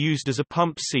that was used as a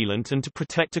pump sealant and to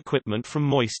protect equipment from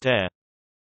moist air.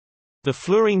 The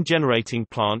fluorine generating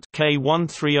plant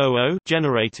K1300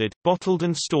 generated, bottled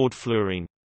and stored fluorine.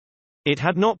 It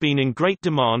had not been in great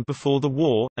demand before the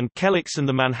war, and Kellex and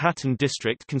the Manhattan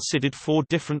district considered 4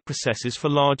 different processes for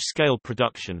large-scale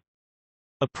production.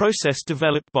 A process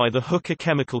developed by the Hooker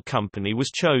Chemical Company was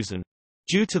chosen.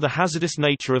 Due to the hazardous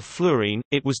nature of fluorine,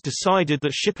 it was decided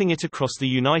that shipping it across the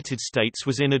United States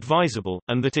was inadvisable,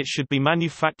 and that it should be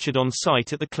manufactured on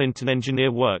site at the Clinton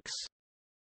Engineer Works.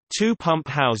 2 pump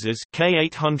houses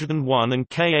K801 and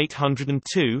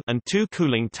K802 and 2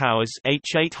 cooling towers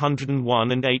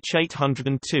H801 and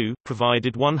H802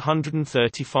 provided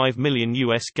 135 million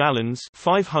US gallons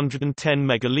 510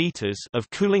 megaliters of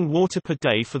cooling water per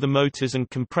day for the motors and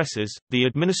compressors. The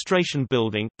administration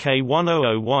building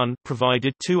K1001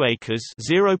 provided 2 acres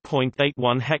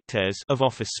 0.81 hectares of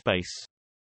office space.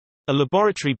 A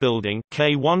laboratory building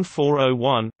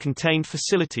K1401 contained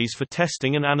facilities for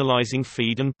testing and analyzing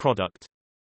feed and product.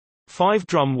 5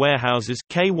 drum warehouses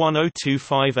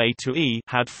K1025A to E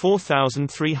had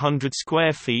 4,300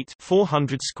 square feet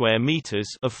 400 square meters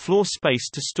of floor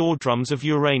space to store drums of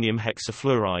uranium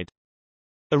hexafluoride.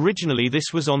 Originally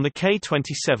this was on the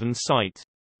K27 site.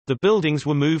 The buildings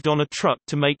were moved on a truck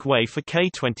to make way for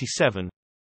K27.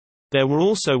 There were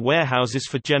also warehouses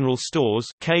for general stores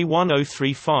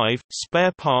K1035,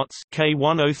 spare parts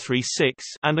K1036,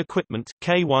 and equipment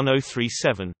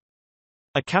K1037.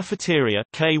 A cafeteria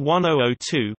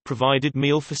K1002 provided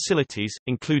meal facilities,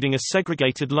 including a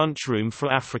segregated lunchroom for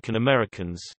African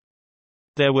Americans.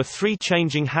 There were 3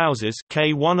 changing houses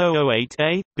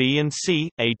K1008A, B and C,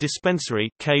 a dispensary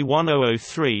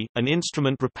K1003, an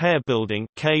instrument repair building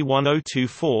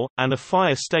K1024, and a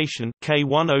fire station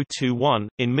K1021.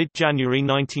 In mid-January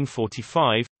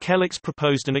 1945, Kellex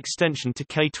proposed an extension to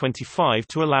K25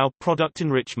 to allow product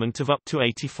enrichment of up to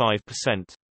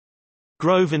 85%.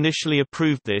 Grove initially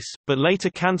approved this, but later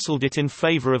cancelled it in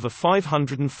favor of a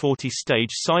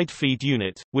 540-stage side feed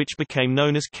unit, which became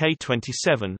known as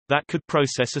K27, that could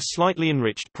process a slightly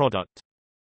enriched product.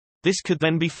 This could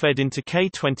then be fed into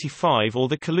K25 or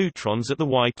the colutrons at the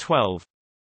Y12.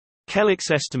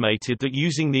 Kellex estimated that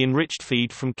using the enriched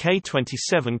feed from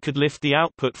K27 could lift the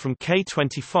output from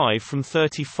K25 from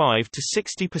 35 to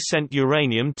 60%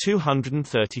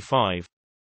 uranium-235.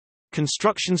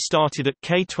 Construction started at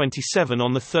K27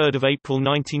 on 3 April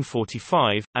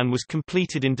 1945, and was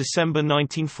completed in December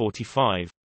 1945.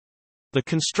 The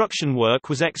construction work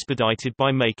was expedited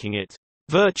by making it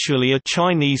virtually a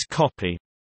Chinese copy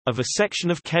of a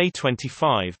section of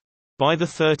K25. By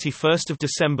 31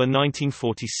 December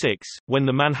 1946, when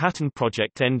the Manhattan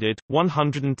Project ended,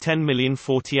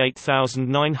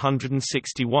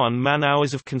 110,048,961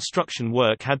 man-hours of construction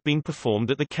work had been performed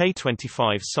at the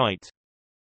K25 site.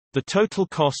 The total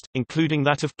cost, including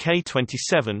that of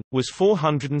K27, was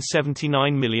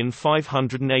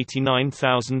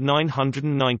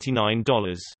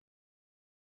 $479,589,999.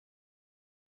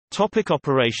 Topic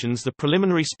operations. The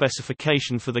preliminary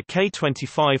specification for the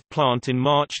K25 plant in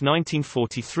March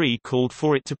 1943 called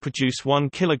for it to produce 1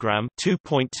 kilogram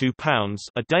 (2.2 pounds)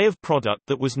 a day of product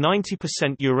that was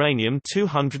 90%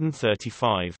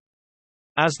 uranium-235.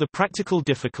 As the practical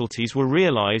difficulties were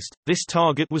realized, this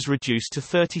target was reduced to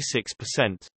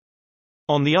 36%.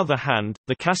 On the other hand,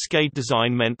 the cascade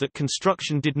design meant that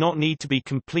construction did not need to be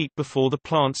complete before the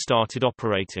plant started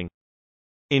operating.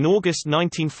 In August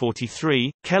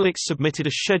 1943, Kellogg's submitted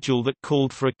a schedule that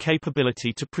called for a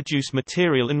capability to produce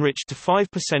material enriched to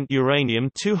 5%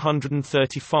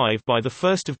 uranium-235 by 1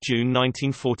 June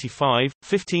 1945,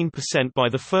 15% by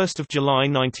 1 July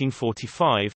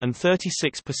 1945, and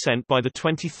 36% by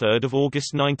 23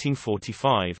 August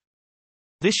 1945.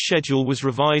 This schedule was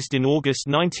revised in August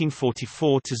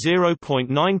 1944 to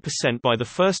 0.9% by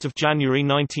 1 January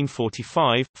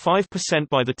 1945, 5%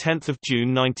 by 10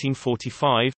 June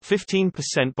 1945,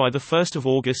 15% by 1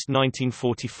 August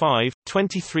 1945,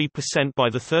 23% by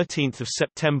 13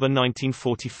 September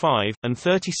 1945, and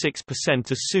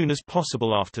 36% as soon as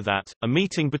possible after that. A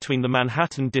meeting between the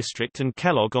Manhattan District and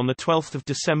Kellogg on 12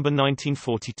 December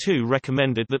 1942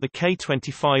 recommended that the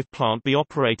K-25 plant be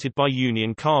operated by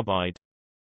Union Carbide.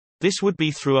 This would be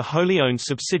through a wholly owned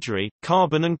subsidiary,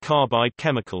 Carbon and Carbide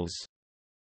Chemicals.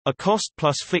 A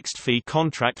cost-plus-fixed-fee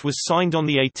contract was signed on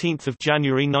 18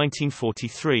 January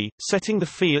 1943, setting the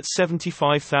fee at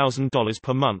 $75,000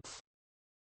 per month.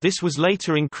 This was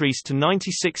later increased to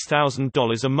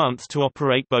 $96,000 a month to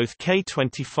operate both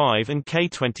K-25 and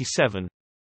K-27.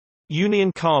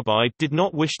 Union Carbide did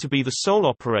not wish to be the sole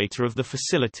operator of the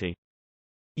facility.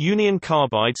 Union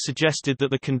Carbide suggested that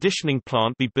the conditioning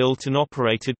plant be built and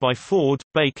operated by Ford,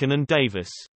 Bacon and Davis.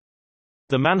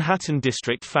 The Manhattan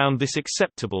District found this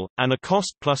acceptable, and a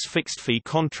cost-plus-fixed-fee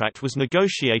contract was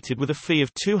negotiated with a fee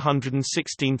of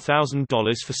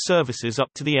 $216,000 for services up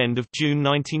to the end of June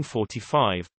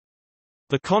 1945.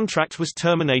 The contract was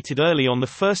terminated early on 1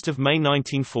 May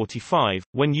 1945,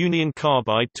 when Union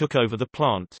Carbide took over the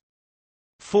plant.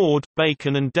 Ford,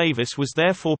 Bacon and Davis was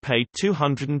therefore paid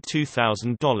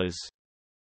 $202,000.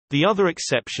 The other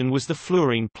exception was the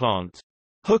fluorine plant.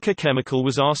 Hooker Chemical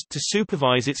was asked to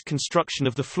supervise its construction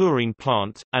of the fluorine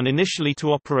plant, and initially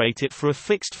to operate it for a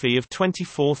fixed fee of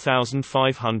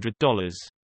 $24,500.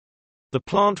 The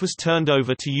plant was turned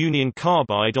over to Union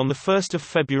Carbide on 1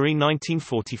 February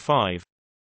 1945.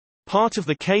 Part of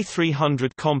the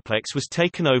K300 complex was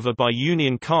taken over by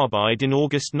Union Carbide in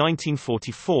August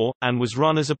 1944, and was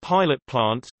run as a pilot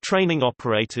plant, training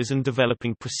operators and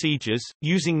developing procedures,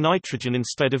 using nitrogen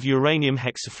instead of uranium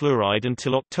hexafluoride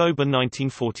until October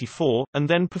 1944, and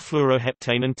then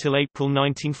perfluoroheptane until April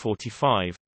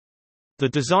 1945. The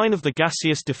design of the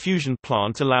gaseous diffusion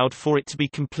plant allowed for it to be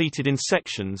completed in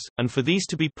sections, and for these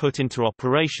to be put into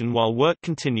operation while work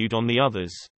continued on the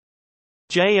others.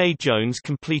 J. A. Jones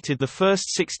completed the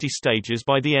first 60 stages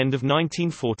by the end of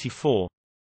 1944.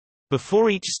 Before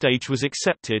each stage was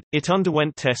accepted, it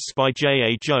underwent tests by J.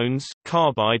 A. Jones,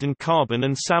 Carbide and Carbon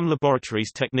and SAM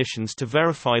Laboratories technicians to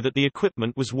verify that the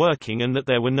equipment was working and that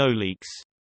there were no leaks.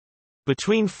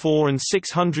 Between 400 and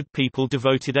 600 people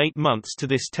devoted 8 months to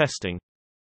this testing.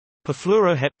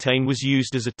 Perfluoroheptane was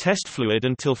used as a test fluid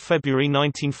until February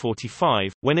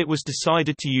 1945, when it was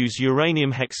decided to use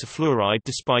uranium hexafluoride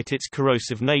despite its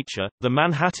corrosive nature. The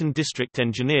Manhattan District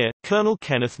Engineer, Colonel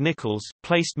Kenneth Nichols,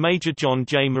 placed Major John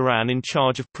J. Moran in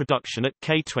charge of production at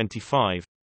K-25.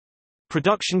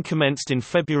 Production commenced in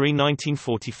February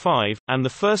 1945, and the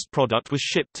first product was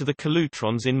shipped to the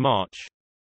Calutrons in March.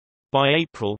 By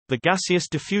April, the gaseous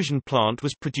diffusion plant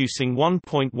was producing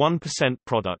 1.1%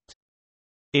 product.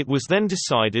 It was then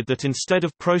decided that instead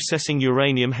of processing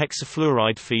uranium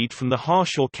hexafluoride feed from the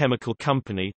Harshaw Chemical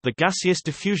Company, the gaseous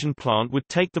diffusion plant would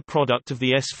take the product of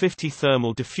the S-50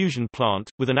 thermal diffusion plant,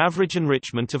 with an average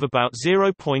enrichment of about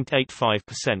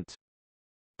 0.85%.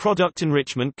 Product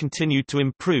enrichment continued to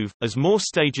improve, as more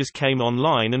stages came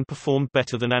online and performed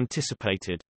better than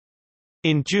anticipated.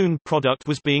 In June, product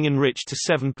was being enriched to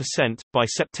 7%, by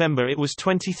September it was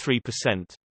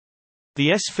 23%.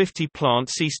 The S-50 plant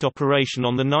ceased operation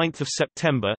on 9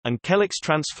 September, and Kellogg's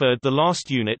transferred the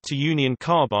last unit to Union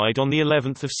Carbide on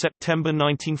of September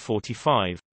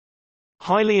 1945.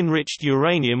 Highly enriched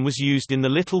uranium was used in the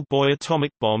Little Boy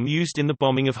atomic bomb used in the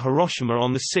bombing of Hiroshima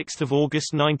on 6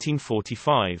 August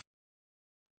 1945.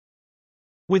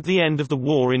 With the end of the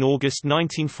war in August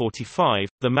 1945,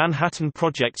 the Manhattan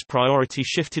Project's priority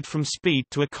shifted from speed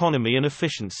to economy and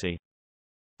efficiency.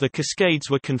 The cascades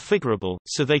were configurable,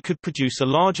 so they could produce a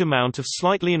large amount of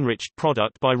slightly enriched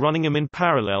product by running them in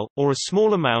parallel, or a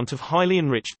small amount of highly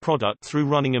enriched product through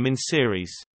running them in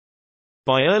series.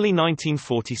 By early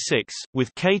 1946,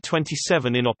 with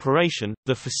K-27 in operation,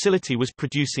 the facility was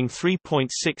producing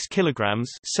 3.6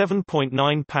 kilograms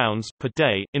 (7.9 pounds) per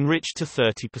day, enriched to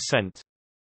 30%.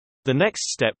 The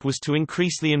next step was to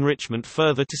increase the enrichment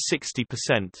further to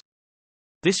 60%.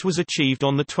 This was achieved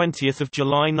on 20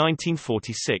 July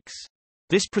 1946.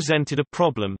 This presented a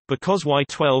problem, because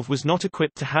Y-12 was not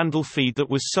equipped to handle feed that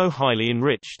was so highly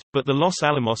enriched, but the Los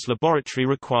Alamos laboratory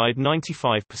required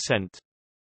 95%.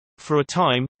 For a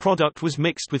time, product was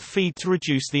mixed with feed to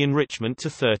reduce the enrichment to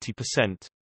 30%.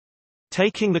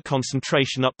 Taking the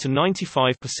concentration up to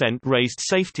 95% raised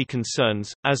safety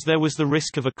concerns, as there was the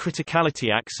risk of a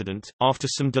criticality accident. After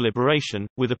some deliberation,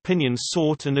 with opinions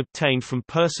sought and obtained from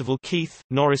Percival Keith,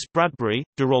 Norris Bradbury,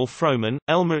 Derol Frohman,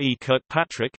 Elmer E.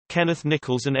 Kirkpatrick, Kenneth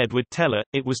Nichols and Edward Teller,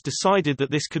 it was decided that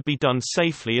this could be done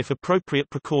safely if appropriate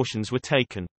precautions were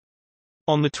taken.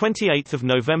 On 28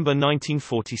 November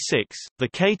 1946, the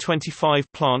K25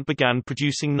 plant began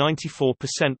producing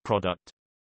 94% product.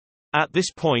 At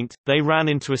this point, they ran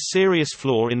into a serious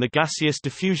flaw in the gaseous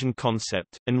diffusion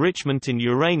concept. Enrichment in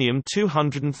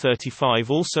uranium-235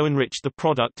 also enriched the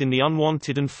product in the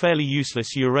unwanted and fairly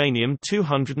useless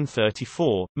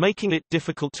uranium-234, making it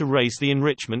difficult to raise the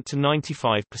enrichment to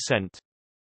 95%.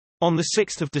 On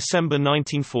 6 December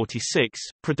 1946,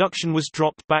 production was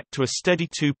dropped back to a steady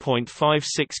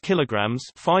 2.56 kilograms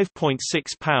 (5.6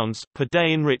 pounds) per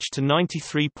day, enriched to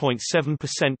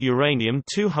 93.7%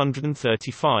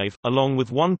 uranium-235, along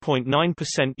with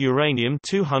 1.9%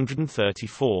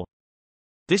 uranium-234.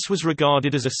 This was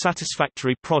regarded as a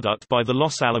satisfactory product by the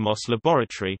Los Alamos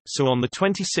laboratory, so on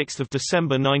 26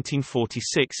 December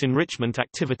 1946 enrichment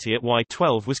activity at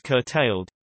Y-12 was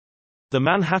curtailed. The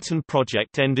Manhattan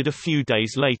Project ended a few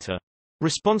days later.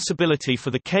 Responsibility for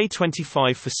the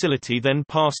K25 facility then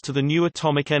passed to the new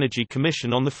Atomic Energy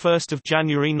Commission on 1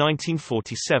 January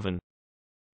 1947.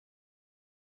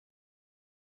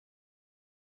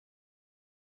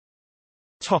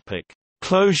 Topic: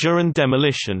 Closure and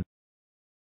demolition.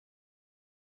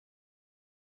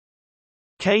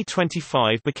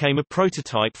 K25 became a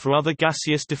prototype for other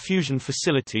gaseous diffusion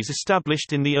facilities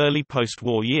established in the early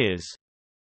post-war years.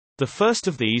 The first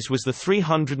of these was the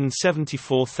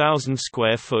 374,000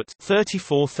 square foot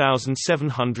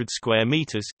 (34,700 square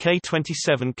meters)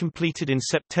 K27, completed in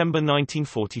September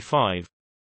 1945.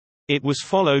 It was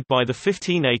followed by the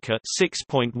 15-acre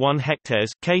 (6.1 hectares)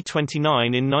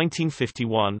 K29 in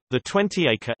 1951, the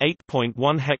 20-acre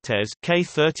 (8.1 hectares)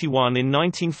 K31 in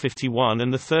 1951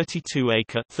 and the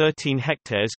 32-acre (13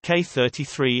 hectares)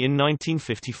 K33 in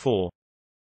 1954.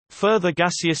 Further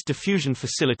gaseous diffusion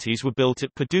facilities were built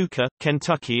at Paducah,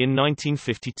 Kentucky in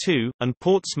 1952, and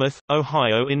Portsmouth,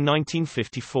 Ohio in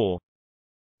 1954.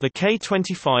 The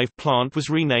K25 plant was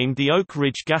renamed the Oak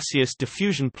Ridge Gaseous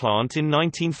Diffusion Plant in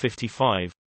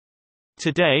 1955.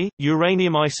 Today,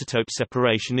 uranium isotope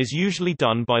separation is usually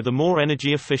done by the more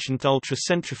energy-efficient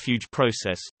ultra-centrifuge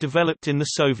process, developed in the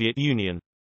Soviet Union.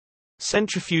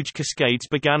 Centrifuge cascades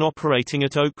began operating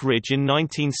at Oak Ridge in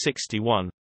 1961.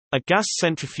 A gas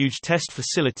centrifuge test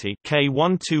facility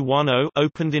K1210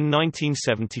 opened in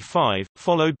 1975,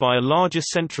 followed by a larger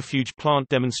centrifuge plant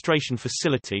demonstration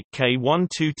facility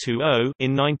K1220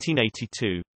 in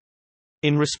 1982.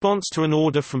 In response to an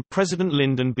order from President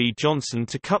Lyndon B. Johnson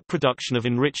to cut production of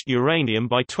enriched uranium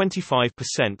by 25%,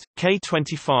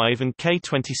 K25 and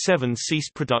K27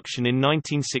 ceased production in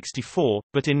 1964,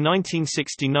 but in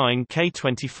 1969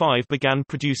 K25 began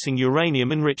producing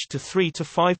uranium enriched to 3 to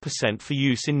 5% for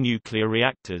use in nuclear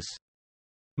reactors.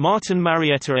 Martin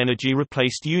Marietta Energy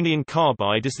replaced Union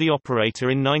Carbide as the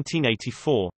operator in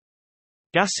 1984.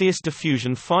 Gaseous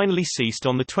diffusion finally ceased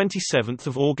on 27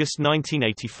 August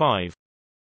 1985.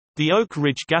 The Oak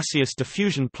Ridge Gaseous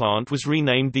Diffusion Plant was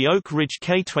renamed the Oak Ridge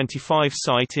K25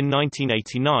 site in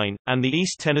 1989, and the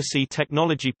East Tennessee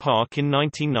Technology Park in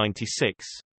 1996.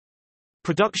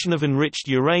 Production of enriched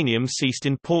uranium ceased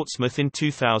in Portsmouth in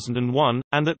 2001,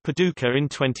 and at Paducah in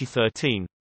 2013.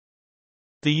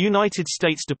 The United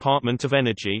States Department of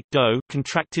Energy (DOE)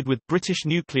 contracted with British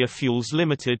Nuclear Fuels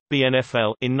Limited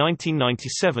 (BNFL) in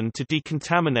 1997 to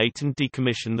decontaminate and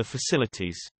decommission the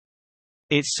facilities.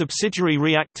 Its subsidiary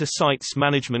Reactor Sites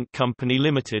Management Company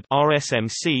Limited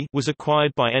 (RSMC) was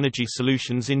acquired by Energy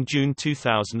Solutions in June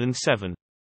 2007.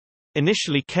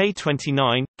 Initially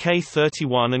K29,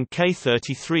 K31 and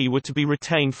K33 were to be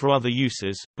retained for other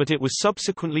uses, but it was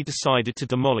subsequently decided to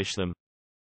demolish them.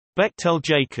 Bechtel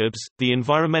Jacobs, the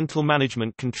environmental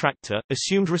management contractor,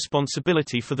 assumed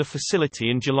responsibility for the facility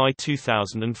in July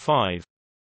 2005.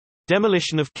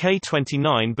 Demolition of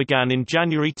K29 began in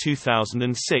January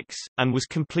 2006, and was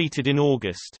completed in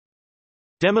August.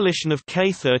 Demolition of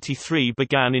K33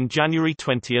 began in January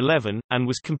 2011, and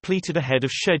was completed ahead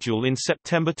of schedule in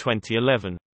September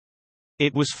 2011.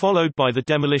 It was followed by the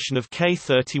demolition of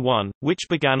K31, which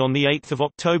began on 8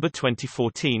 October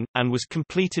 2014, and was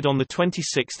completed on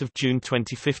 26 June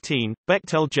 2015.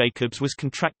 Bechtel Jacobs was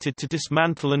contracted to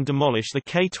dismantle and demolish the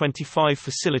K25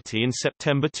 facility in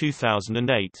September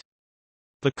 2008.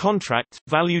 The contract,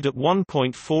 valued at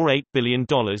 $1.48 billion,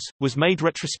 was made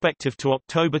retrospective to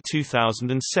October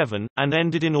 2007, and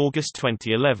ended in August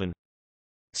 2011.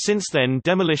 Since then,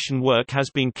 demolition work has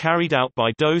been carried out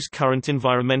by DOE's current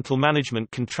environmental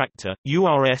management contractor,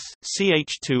 URS,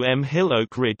 CH2M Hill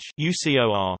Oak Ridge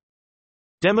UCOR.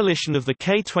 Demolition of the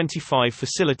K25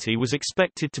 facility was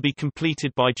expected to be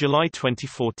completed by July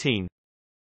 2014.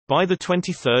 By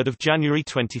 23 January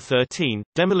 2013,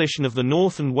 demolition of the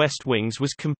north and west wings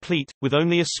was complete, with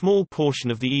only a small portion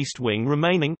of the east wing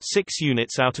remaining, 6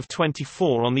 units out of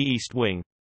 24 on the east wing.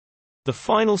 The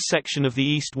final section of the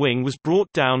east wing was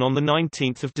brought down on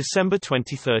 19 December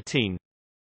 2013.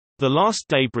 The last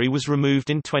debris was removed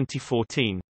in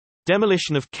 2014.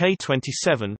 Demolition of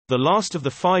K27, the last of the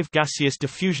 5 gaseous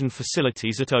diffusion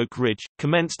facilities at Oak Ridge,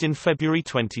 commenced in February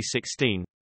 2016.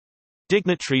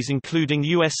 Dignitaries including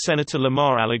U.S. Senator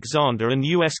Lamar Alexander and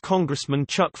U.S. Congressman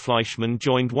Chuck Fleischmann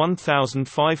joined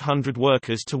 1,500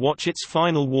 workers to watch its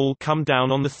final wall come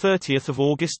down on 30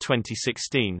 August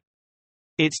 2016.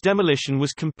 Its demolition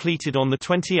was completed on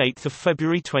 28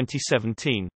 February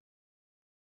 2017.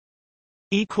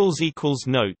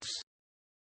 Notes